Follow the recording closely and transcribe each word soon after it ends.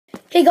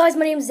Hey guys,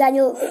 my name is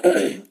Daniel,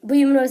 but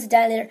you know it's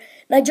Daniel,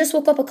 and I just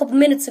woke up a couple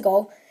minutes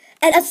ago,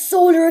 and a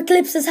solar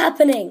eclipse is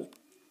happening.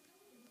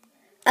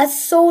 A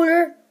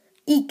solar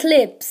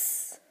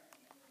eclipse.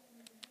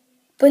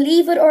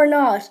 Believe it or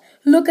not,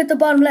 look at the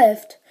bottom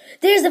left.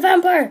 There's the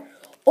vampire.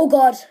 Oh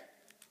God,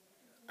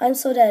 I'm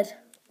so dead.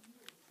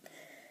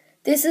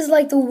 This is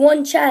like the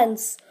one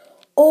chance.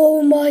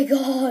 Oh my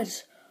God.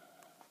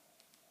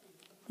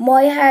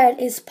 My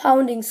heart is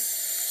pounding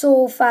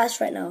so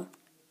fast right now.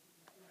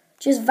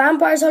 Just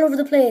vampires all over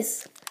the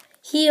place.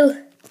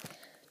 Heal.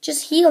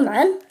 Just heal,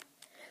 man.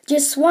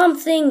 Just swamp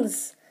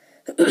things.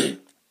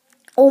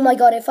 Oh my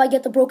God, if I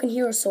get the broken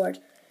hero sword.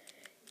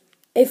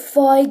 If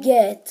I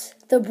get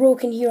the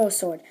broken hero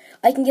sword,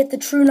 I can get the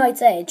true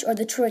knight's edge or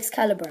the true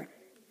Excalibur.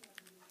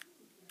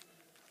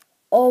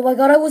 Oh my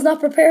God, I was not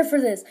prepared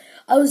for this.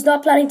 I was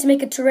not planning to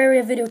make a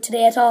Terraria video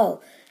today at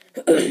all.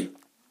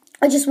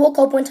 I just woke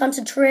up, went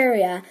onto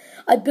Terraria.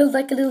 I built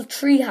like a little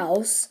tree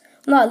house.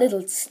 Not a little,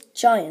 it's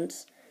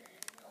giant.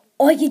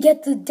 Oh, I could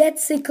get the death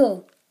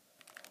sickle.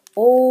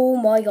 Oh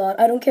my God,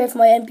 I don't care if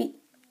my MP...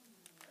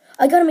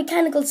 I got a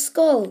mechanical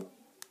skull.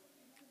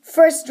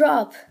 First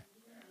drop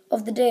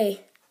of the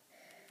day.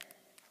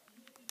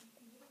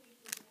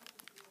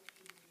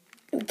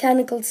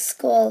 Mechanical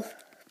skull.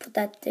 Put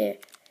that there.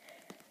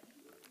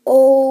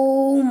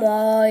 Oh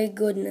my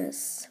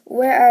goodness.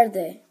 Where are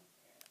they?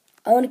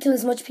 I want to kill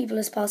as much people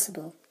as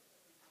possible.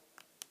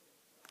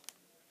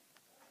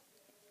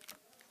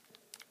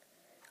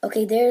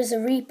 Okay, there's a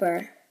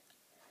Reaper.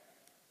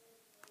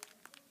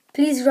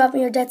 Please drop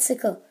me your death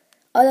sickle.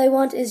 All I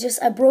want is just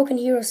a broken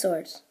hero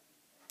sword.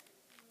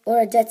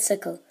 Or a death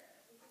sickle.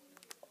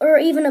 Or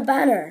even a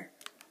banner.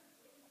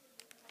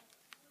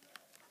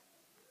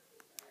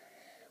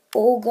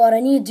 Oh God,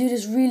 I need to do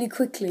this really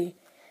quickly.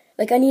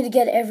 Like I need to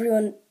get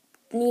everyone,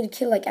 I need to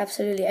kill like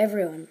absolutely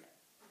everyone.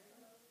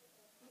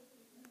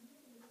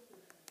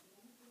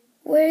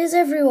 Where is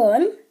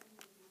everyone?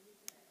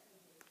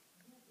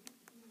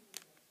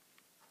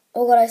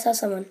 Oh God, I saw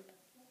someone.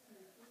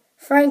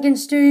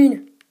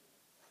 Frankenstein.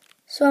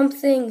 Swamp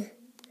Thing.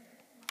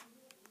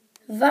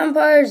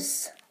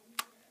 Vampires.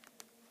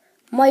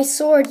 My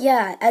sword,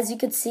 yeah, as you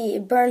could see,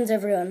 it burns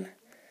everyone.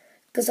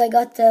 Because I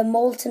got the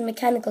molten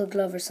mechanical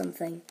glove or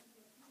something.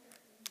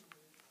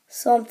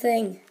 Swamp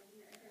Thing.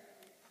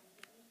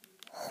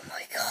 Oh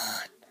my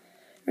God.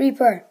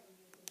 Reaper.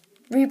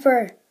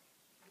 Reaper.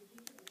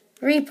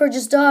 Reaper,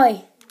 just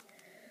die.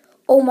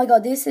 Oh my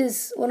God, this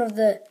is one of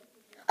the...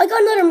 I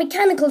got another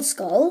mechanical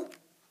skull.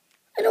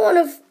 I don't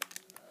want to...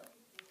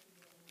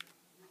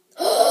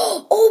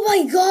 Oh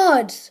my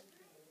God.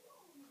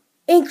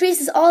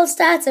 Increases all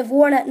stats I've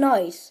worn at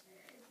night.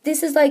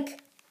 This is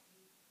like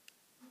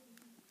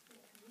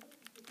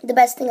the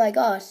best thing I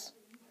got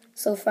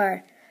so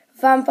far.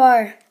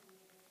 Vampire.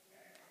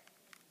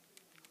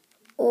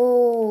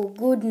 Oh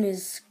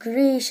goodness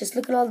gracious,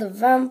 look at all the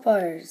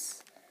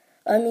vampires.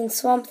 I mean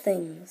swamp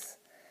things.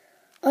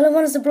 All I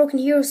want is a broken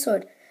hero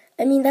sword.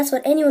 I mean that's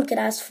what anyone could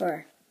ask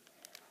for.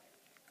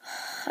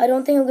 I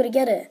don't think I'm gonna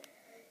get it.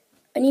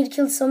 I need to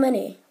kill so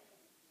many.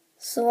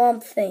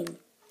 Swamp Thing.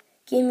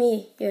 Give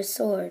me your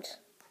sword.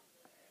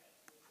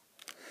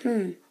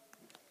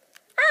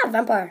 Ah,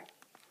 vampire.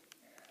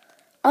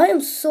 I am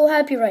so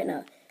happy right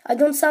now. I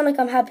don't sound like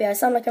I'm happy. I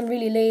sound like I'm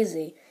really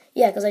lazy.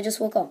 Yeah, because I just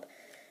woke up.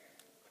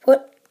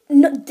 But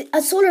no,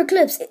 a solar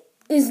eclipse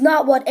is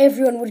not what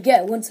everyone would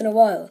get once in a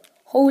while.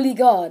 Holy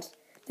God.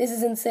 This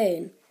is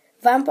insane.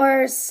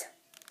 Vampires.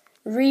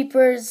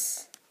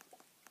 Reapers.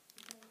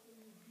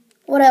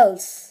 What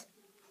else?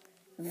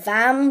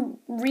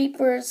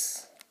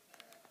 Reapers.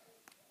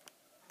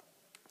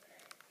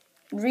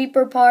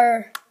 Reaper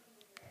power.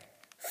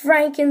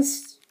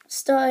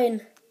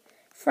 Frankenstein.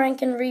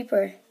 Franken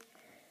Reaper.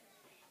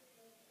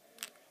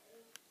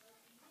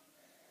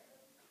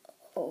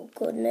 Oh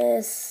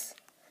goodness.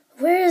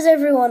 Where is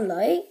everyone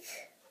like?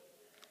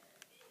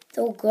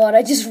 Oh God,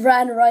 I just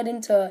ran right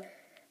into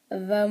a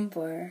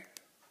vampire.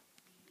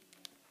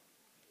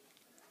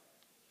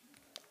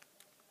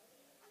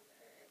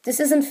 This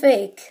isn't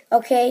fake,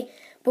 okay?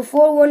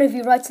 Before one of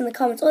you writes in the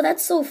comments, oh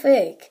that's so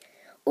fake.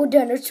 Oh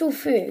Dan, that's so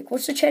fake.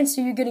 What's the chance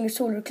of you getting a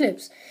solar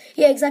eclipse?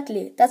 Yeah,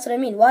 exactly. That's what I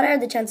mean. What are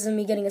the chances of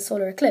me getting a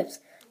solar eclipse?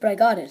 But I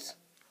got it.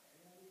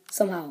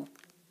 Somehow.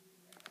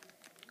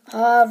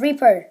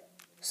 Reaper.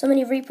 So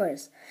many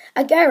Reapers.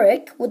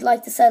 Agaric would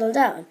like to settle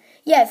down.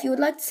 Yeah, if you would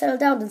like to settle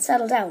down, then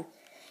settle down.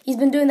 He's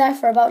been doing that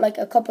for about like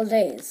a couple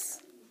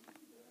days.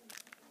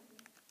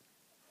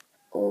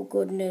 Oh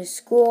goodness.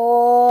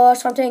 Go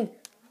something.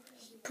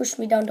 Push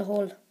me down the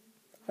hole.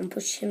 And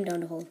push him down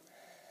the hole.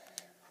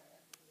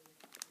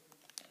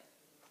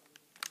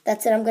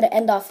 That's it. I'm going to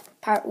end off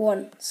part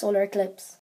 1, solar eclipse.